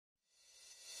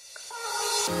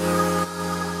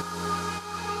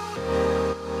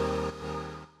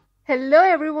Hello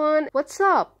everyone, what's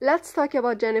up? Let's talk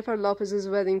about Jennifer Lopez's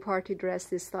wedding party dress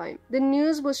this time. The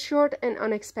news was short and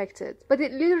unexpected, but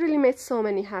it literally made so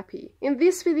many happy. In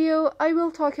this video, I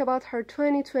will talk about her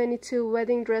 2022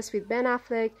 wedding dress with Ben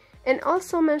Affleck and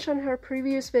also mention her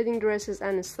previous wedding dresses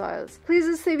and styles.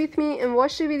 Please stay with me and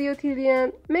watch the video till the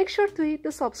end. Make sure to hit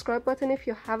the subscribe button if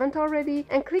you haven't already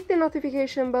and click the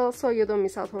notification bell so you don't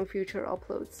miss out on future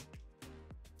uploads.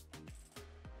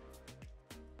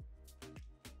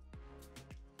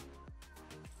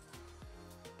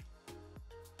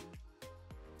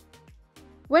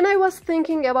 When I was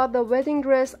thinking about the wedding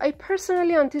dress, I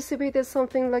personally anticipated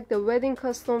something like the wedding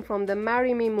costume from the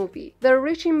Marry Me movie, the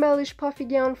rich embellished puffy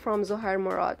gown from Zohar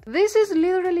Murad. This is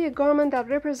literally a garment that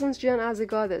represents Jen as a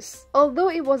goddess. Although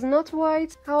it was not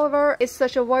white, however, it's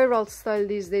such a viral style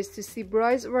these days to see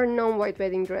brides wear non-white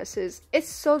wedding dresses. It's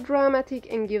so dramatic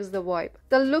and gives the vibe.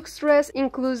 The luxe dress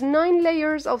includes 9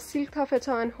 layers of silk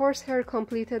taffeta and horsehair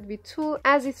completed with tulle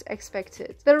as it's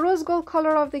expected. The rose gold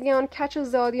color of the gown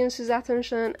catches the audience's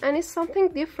attention and it's something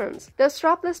different. The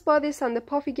strapless bodice and the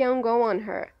puffy gown go on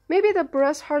her. Maybe the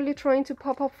breast hardly trying to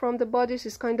pop up from the bodice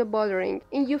is kinda bothering,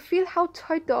 and you feel how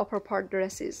tight the upper part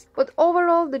dress is. But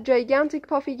overall, the gigantic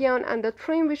puffy gown and the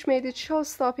train which made it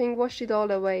show-stopping washed it all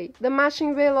away. The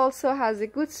matching veil also has a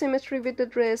good symmetry with the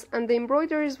dress, and the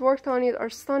embroideries worked on it are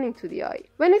stunning to the eye.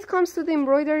 When it comes to the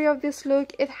embroidery of this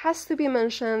look, it has to be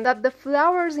mentioned that the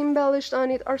flowers embellished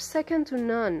on it are second to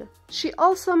none. She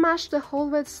also matched the whole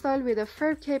wed style with a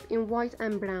fur cape in white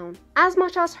and brown. As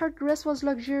much as her dress was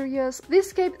luxurious,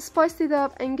 this cape spiced it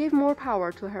up and gave more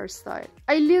power to her style.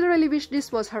 I literally wish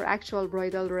this was her actual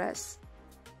bridal dress.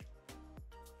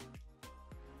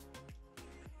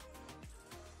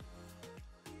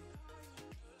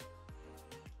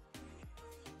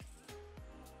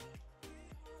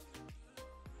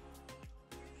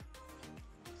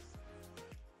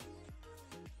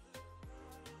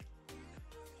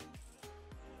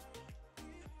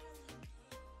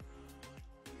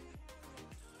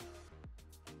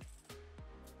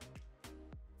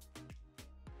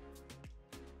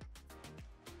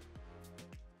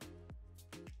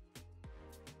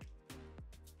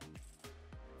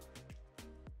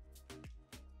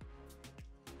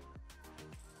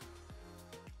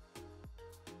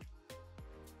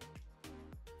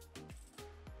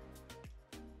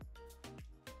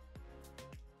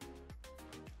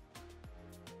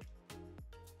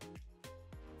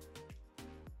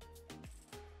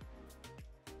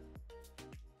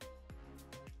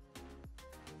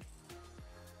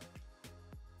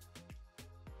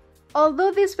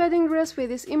 Although this wedding dress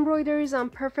with its embroideries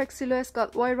and perfect silhouettes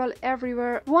got viral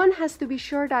everywhere, one has to be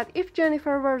sure that if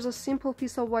Jennifer wears a simple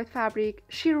piece of white fabric,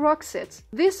 she rocks it.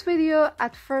 This video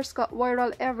at first got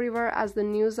viral everywhere as the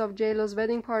news of JLo's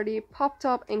wedding party popped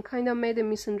up and kinda made a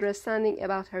misunderstanding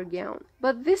about her gown.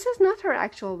 But this is not her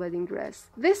actual wedding dress.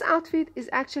 This outfit is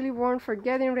actually worn for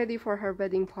getting ready for her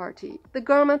wedding party. The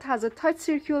garment has a tight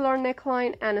circular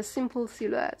neckline and a simple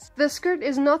silhouette. The skirt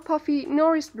is not puffy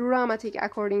nor is dramatic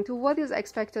according to what is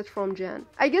expected from Jen.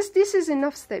 I guess this is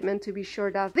enough statement to be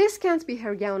sure that this can't be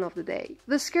her gown of the day.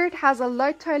 The skirt has a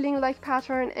light tiling-like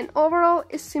pattern and overall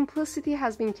its simplicity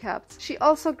has been kept. She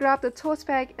also grabbed a tote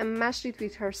bag and matched it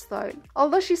with her style.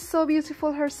 Although she's so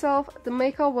beautiful herself, the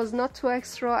makeup was not too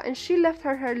extra and she left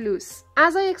her hair loose.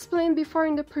 As I explained before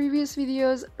in the previous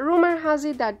videos, rumor has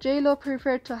it that JLo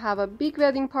preferred to have a big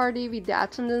wedding party with the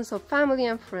attendance of family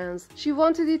and friends. She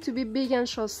wanted it to be big and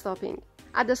show-stopping.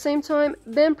 At the same time,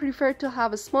 Ben preferred to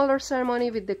have a smaller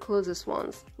ceremony with the closest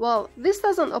ones. Well, this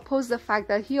doesn't oppose the fact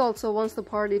that he also wants the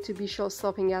party to be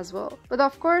show-stopping as well. But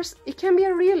of course, it can be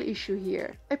a real issue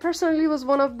here. I personally was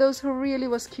one of those who really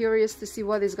was curious to see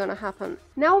what is gonna happen.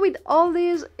 Now with all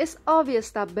this, it's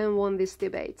obvious that Ben won this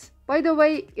debate. By the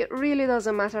way, it really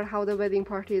doesn't matter how the wedding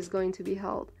party is going to be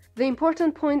held. The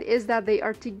important point is that they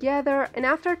are together, and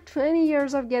after 20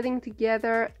 years of getting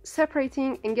together,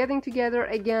 separating and getting together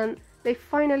again, they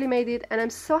finally made it, and I'm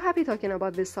so happy talking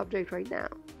about this subject right now.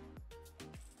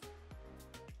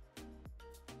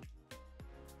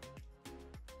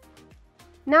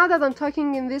 Now that I'm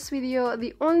talking in this video,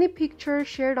 the only picture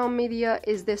shared on media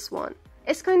is this one.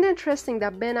 It's kinda interesting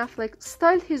that Ben Affleck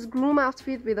styled his groom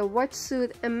outfit with a white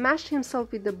suit and matched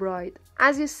himself with the bride.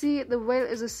 As you see, the veil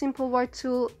is a simple white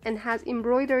tulle and has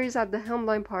embroideries at the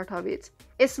hemline part of it.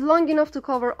 It's long enough to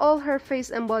cover all her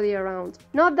face and body around.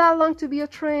 Not that long to be a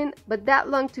train, but that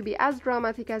long to be as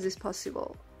dramatic as is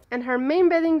possible. And her main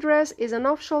wedding dress is an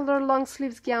off-shoulder long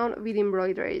sleeves gown with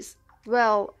embroideries.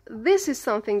 Well, this is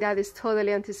something that is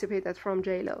totally anticipated from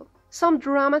JLo. some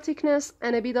dramaticness,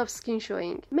 and a bit of skin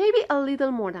showing. Maybe a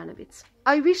little more than a bit.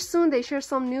 I wish soon they share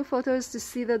some new photos to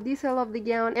see the detail of the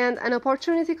gown and an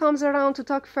opportunity comes around to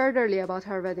talk furtherly about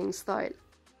her wedding style.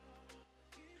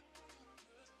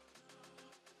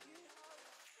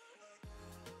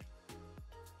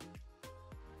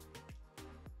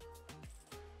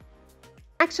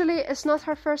 Actually, it's not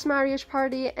her first marriage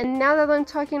party, and now that I'm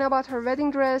talking about her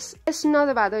wedding dress, it's not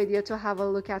a bad idea to have a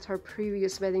look at her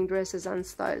previous wedding dresses and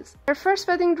styles. Her first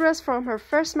wedding dress from her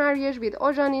first marriage with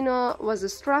Ojanino was a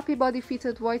strappy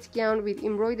body-fitted white gown with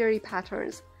embroidery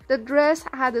patterns. The dress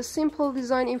had a simple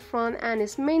design in front, and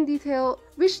its main detail,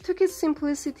 which took its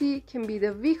simplicity, can be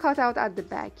the V cutout at the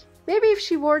back. Maybe if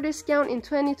she wore this gown in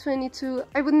 2022,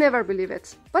 I would never believe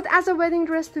it. But as a wedding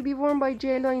dress to be worn by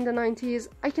J-Lo in the 90s,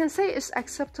 I can say it's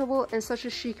acceptable and such a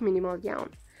chic minimal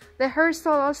gown. The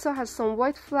hairstyle also has some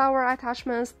white flower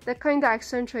attachments that kinda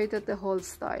accentuated the whole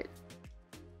style.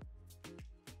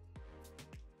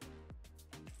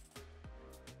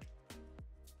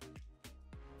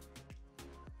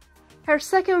 Her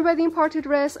second wedding party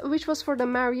dress, which was for the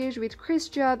marriage with Chris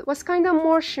Judd, was kinda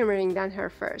more shimmering than her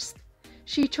first.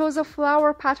 She chose a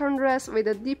flower pattern dress with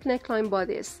a deep neckline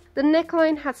bodice. The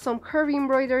neckline had some curvy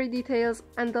embroidery details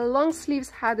and the long sleeves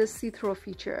had a see-through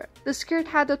feature. The skirt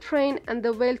had a train and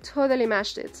the veil totally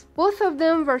matched it. Both of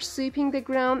them were sweeping the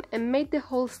ground and made the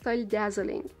whole style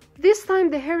dazzling. This time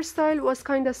the hairstyle was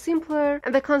kinda simpler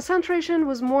and the concentration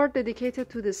was more dedicated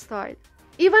to the style.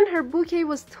 Even her bouquet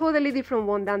was totally different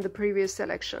one than the previous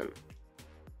selection.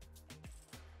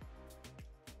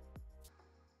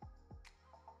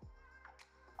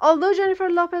 Although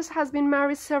Bennifer Lopez has been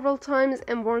married several times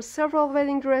and worn several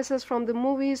wedding dresses from the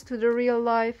movies to the real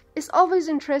life, it's always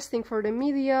interesting for the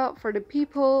media, for the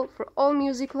people, for all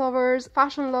music lovers,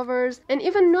 fashion lovers, and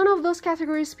even none of those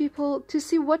categories people to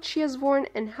see what she has worn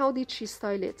and how did she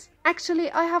style it.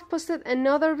 Actually, I have posted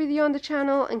another video on the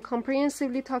channel and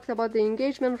comprehensively talked about the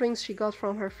engagement rings she got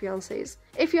from her fiancés.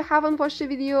 If you haven't watched the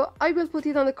video, I will put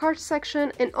it on the card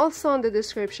section and also on the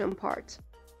description part.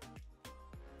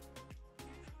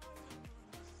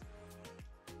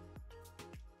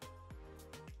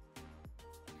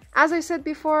 As I said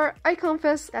before, I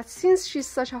confess that since she's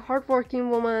such a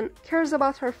hardworking woman, cares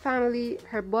about her family,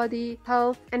 her body,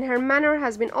 health, and her manner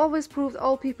has been always proved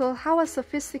all people how a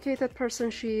sophisticated person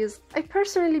she is, I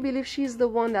personally believe she is the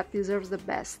one that deserves the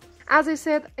best. As I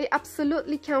said, I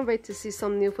absolutely can't wait to see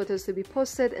some new photos to be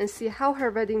posted and see how her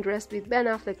wedding dress with Ben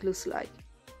Affleck looks like.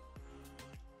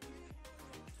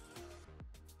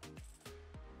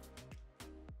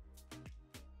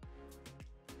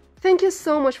 Thank you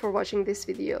so much for watching this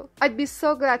video. I'd be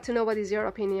so glad to know what is your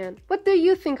opinion. What do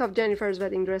you think of Bennifer's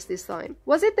wedding dress this time?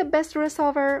 Was it the best dress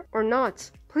ever or not?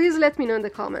 Please let me know in the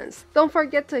comments. Don't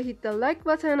forget to hit the like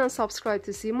button and subscribe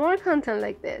to see more content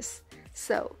like this.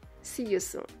 So, see you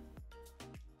soon.